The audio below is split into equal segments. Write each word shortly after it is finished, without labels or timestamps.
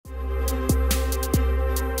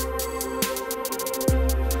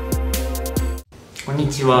こんに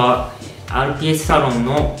ちは。RPS サロン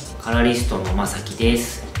のカラリストのまさきで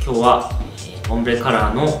す。今日はオンブレカ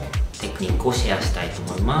ラーのテクニックをシェアしたいと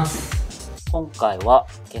思います。今回は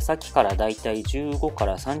毛先からだいたい15か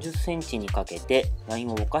ら30センチにかけてライ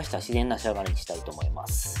ンをぼかした自然な仕上がりにしたいと思いま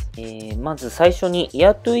す。まず最初にイ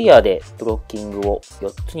ヤートゥイヤーでブロッキングを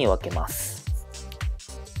4つに分けます。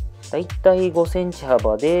だいたい5センチ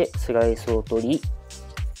幅でスライスを取り、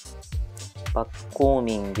バックコー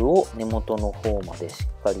ミングを根元の方までし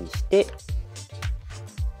っかりして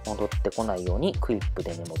戻ってこないようにクリップ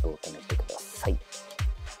で根元を留めてください。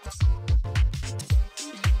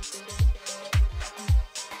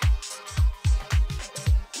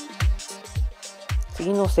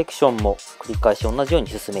次のセクションも繰り返し同じように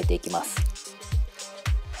進めていきます。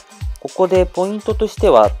ここでポイントとして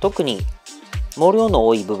は、特に毛量の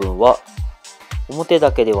多い部分は表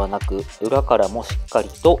だけではなく裏からもしっかり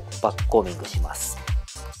とバックコーミングします。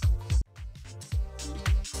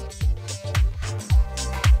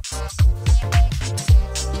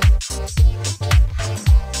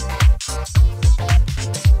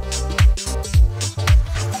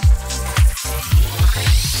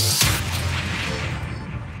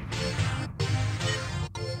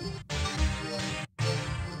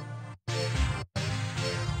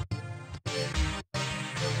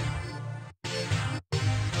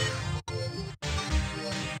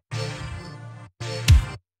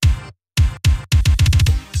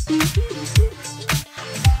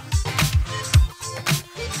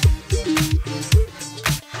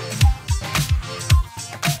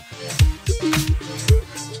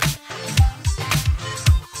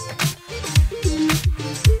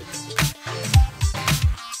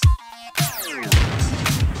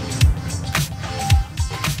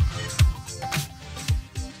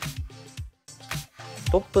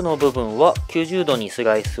トップの部分は90度にス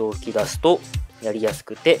ライスを引き出すとやりやす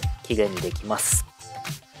くて綺麗にできます。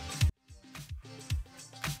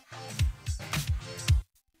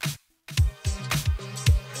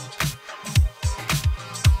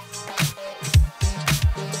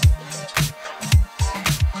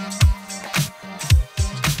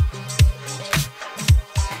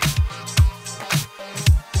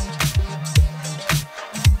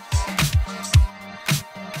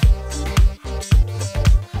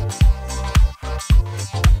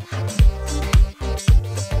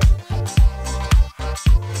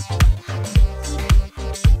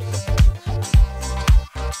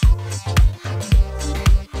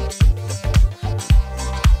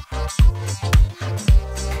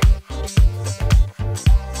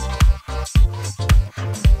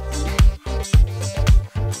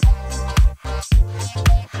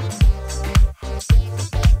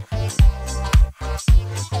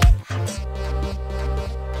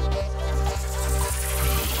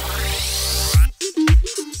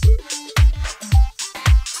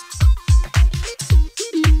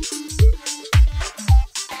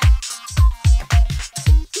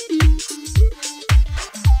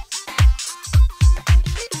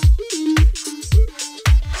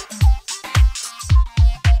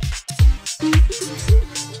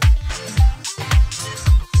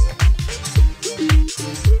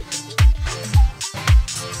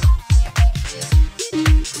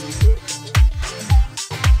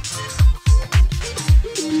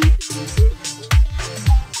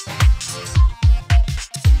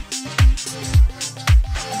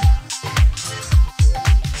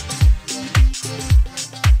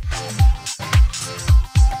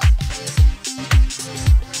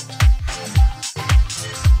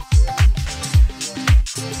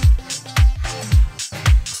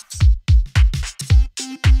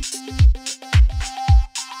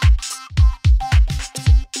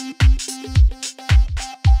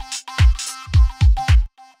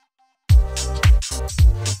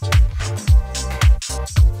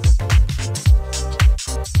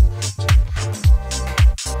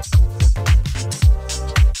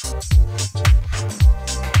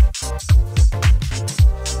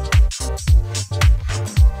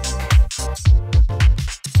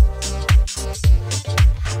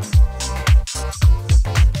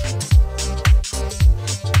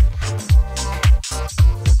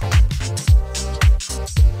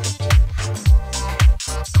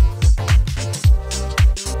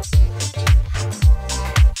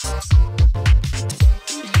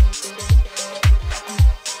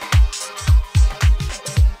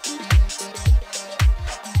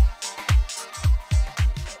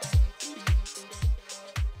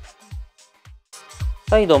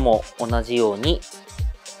サイドも同じように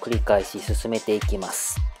繰り返し進めていきま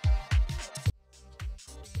す。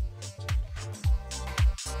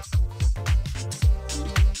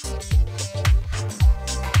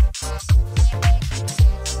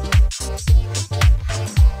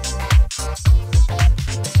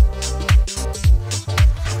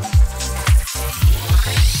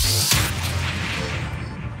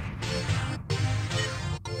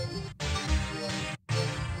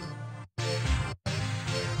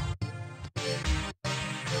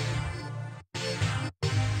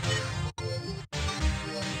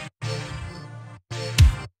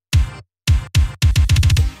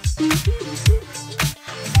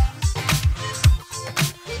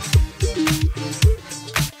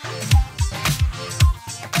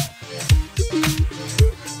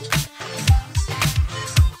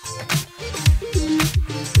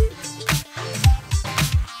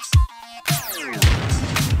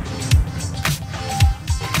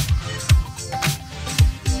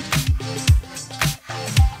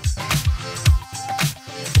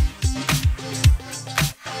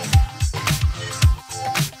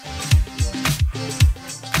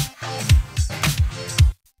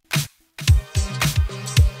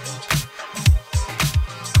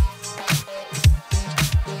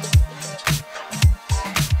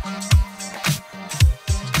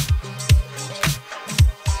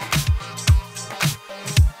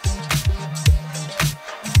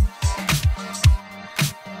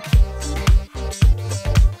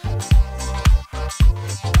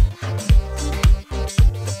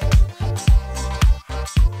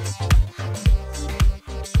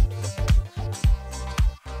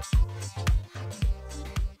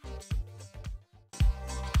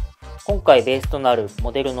今回ベースとなる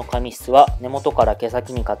モデルの髪質は根元から毛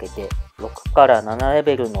先にかけて6から7レ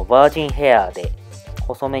ベルのバージンヘアで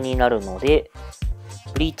細めになるので、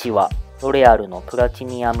ブリーチはロレアルのプラチ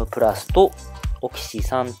ニアムプラスとオキシ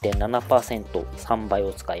 3.7% 3倍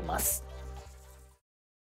を使います。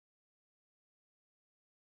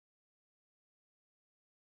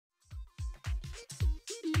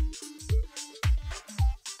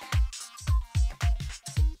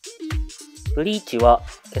ブリーチは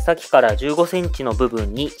毛先から15センチの部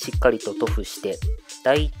分にしっかりと塗布して、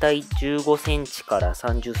だいたい15センチから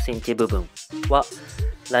30センチ部分は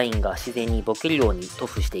ラインが自然にぼけるように塗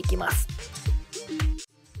布していきます。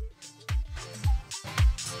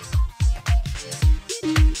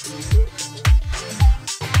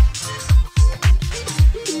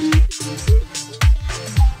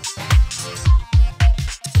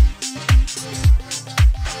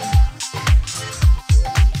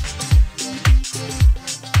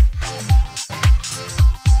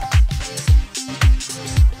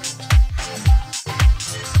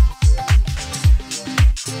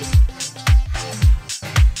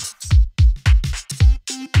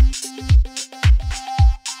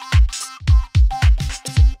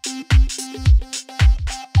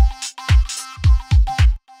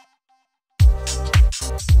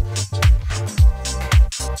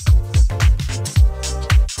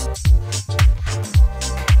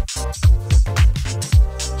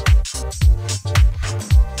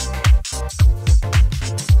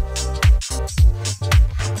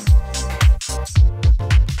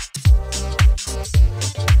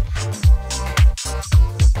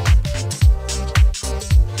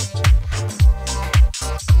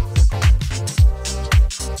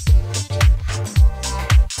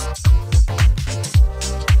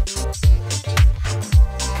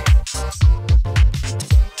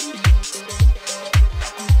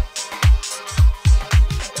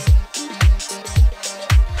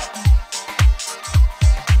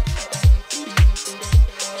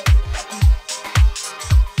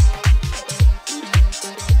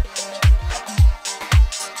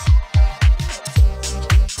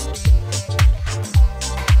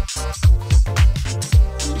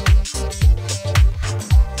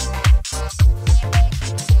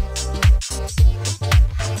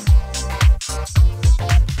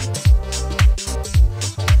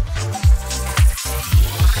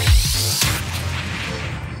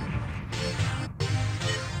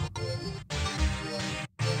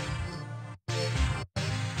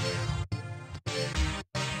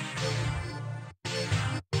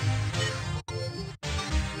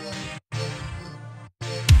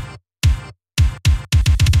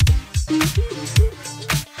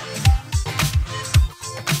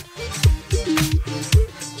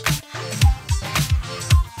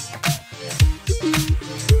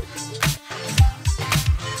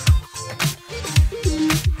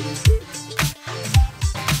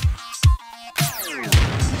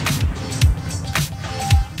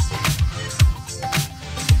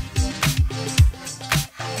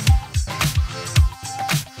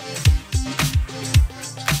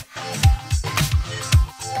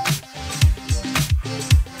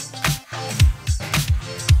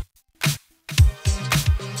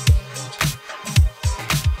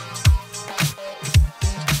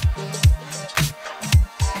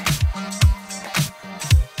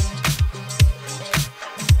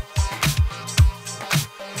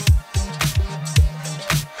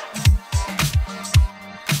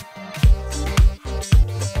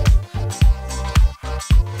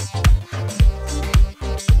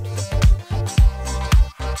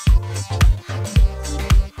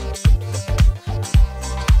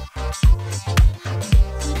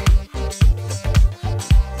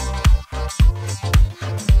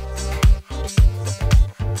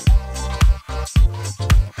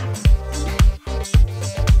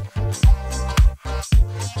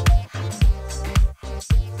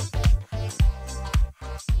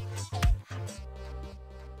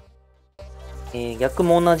逆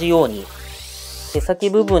も同じように手先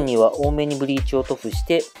部分には多めにブリーチを塗布し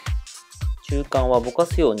て、中間はぼか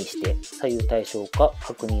すようにして左右対称か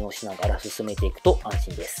確認をしながら進めていくと安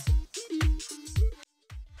心です。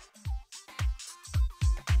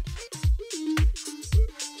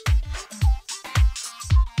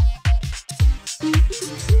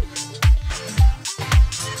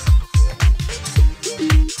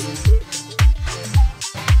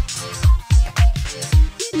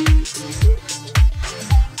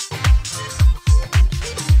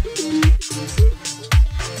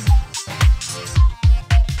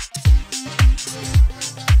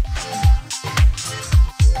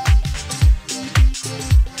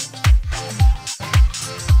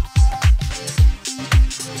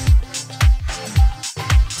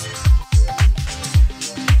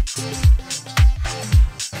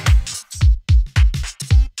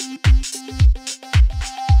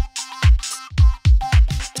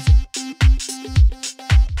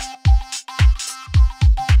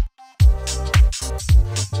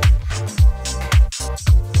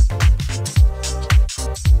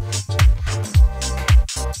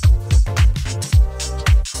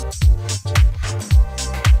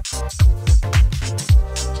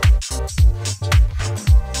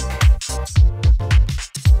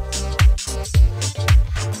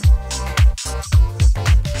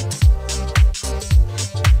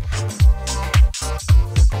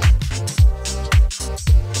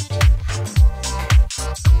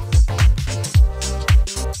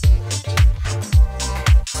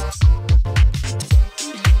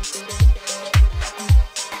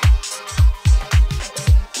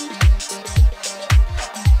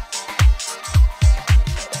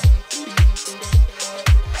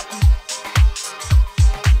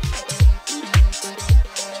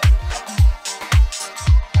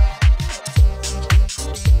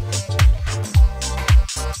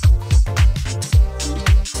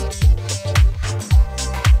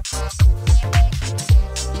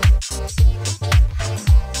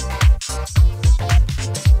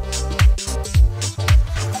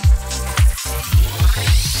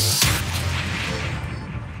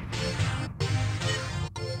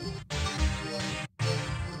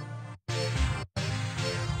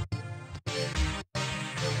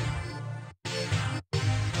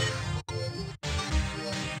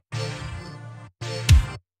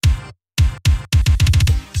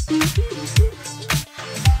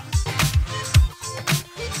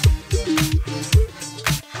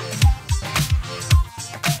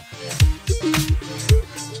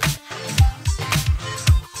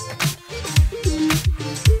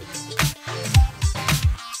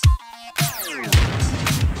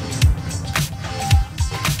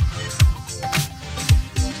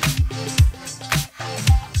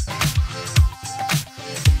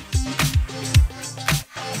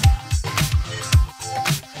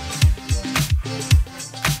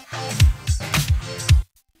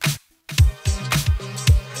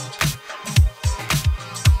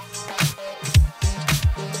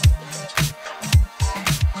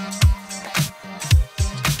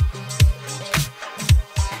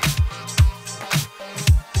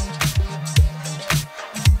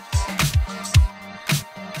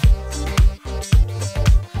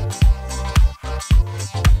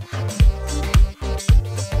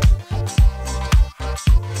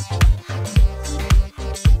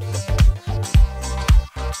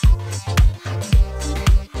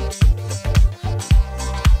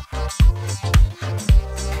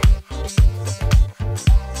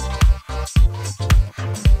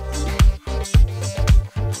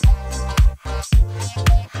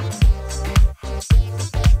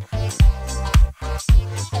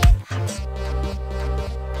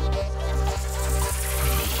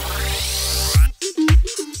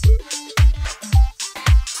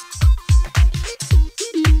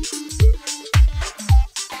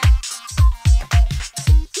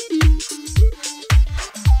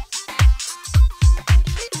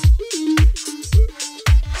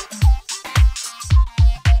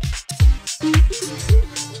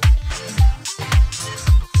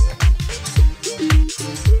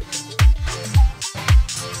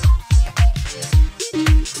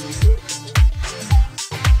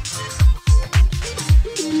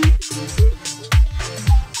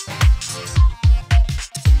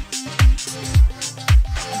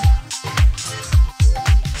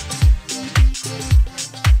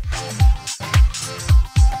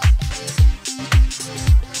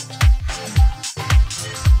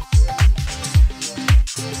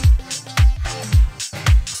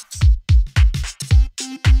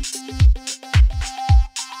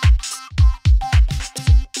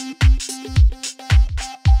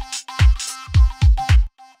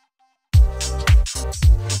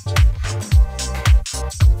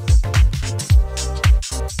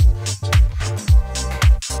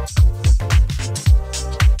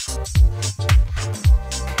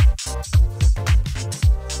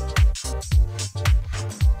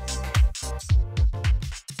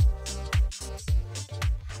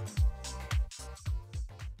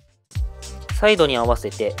サイドに合わ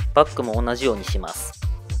せてバックも同じようにします。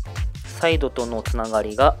サイドとのつなが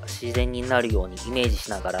りが自然になるようにイメージ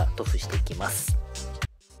しながら塗布していきます。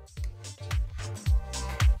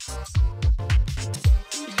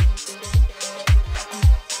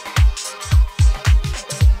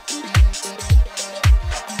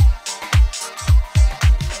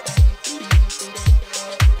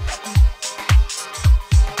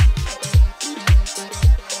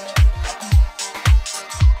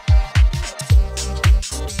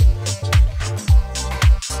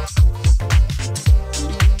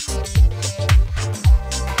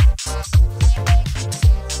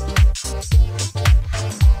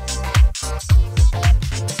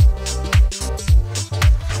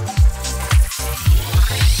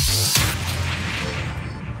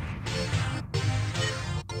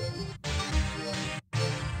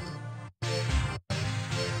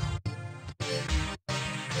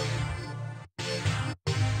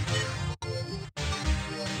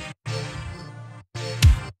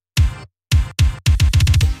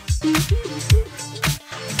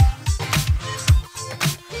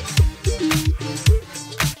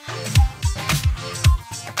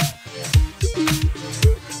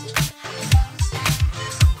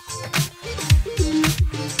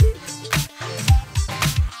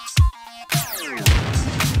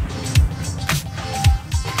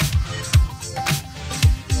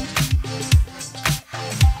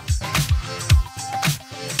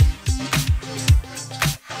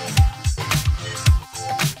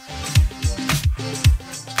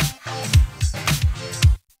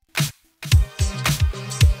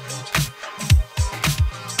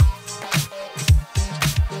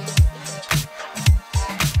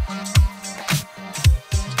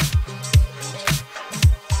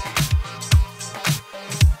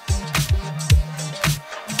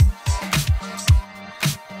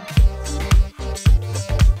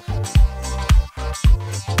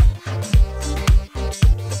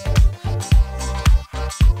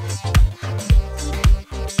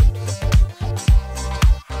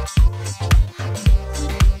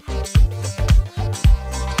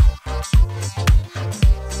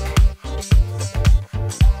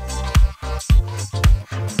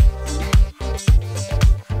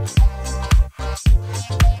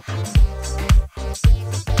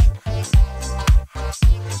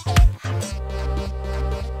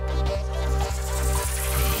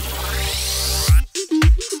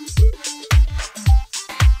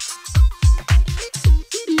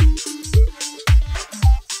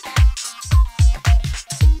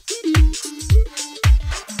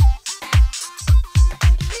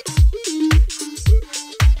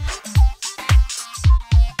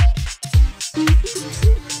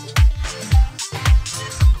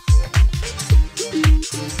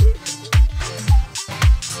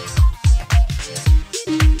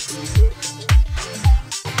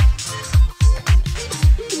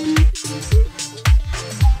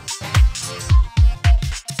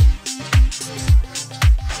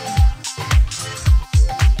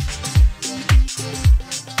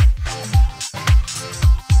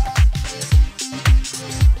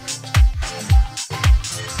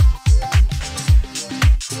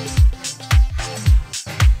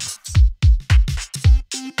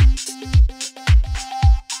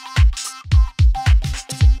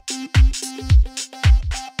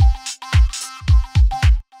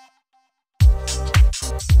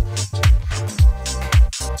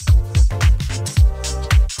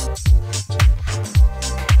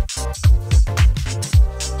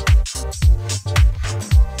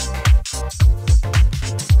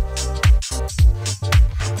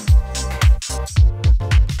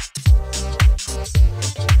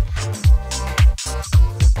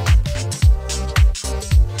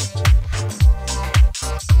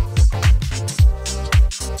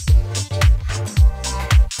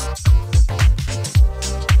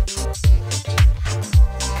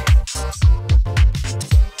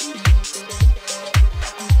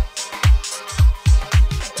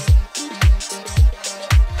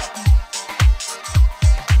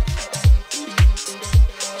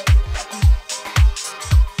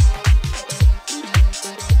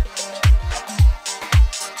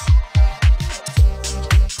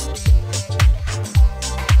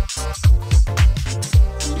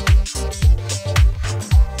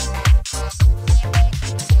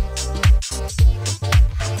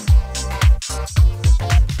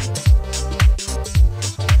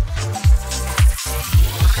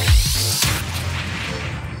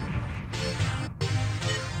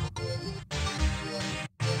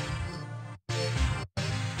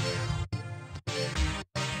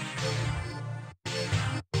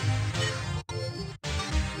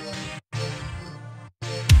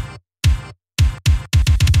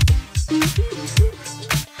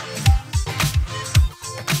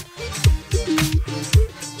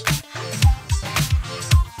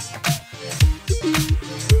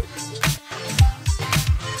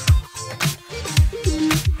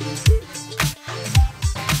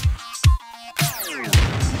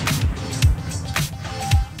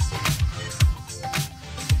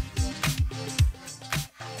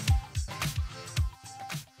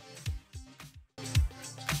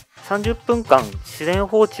30分間自然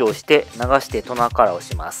放置をして流してトナーカラーを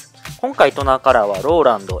します。今回トナーカラーはロー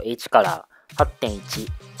ランド H カラー 8.1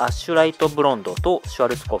 アッシュライトブロンドとシュワ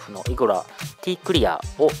ルツコフのイグラ T クリア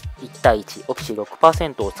を1対1オキシ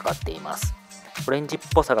 6% を使っています。オレンジっ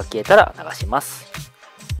ぽさが消えたら流します。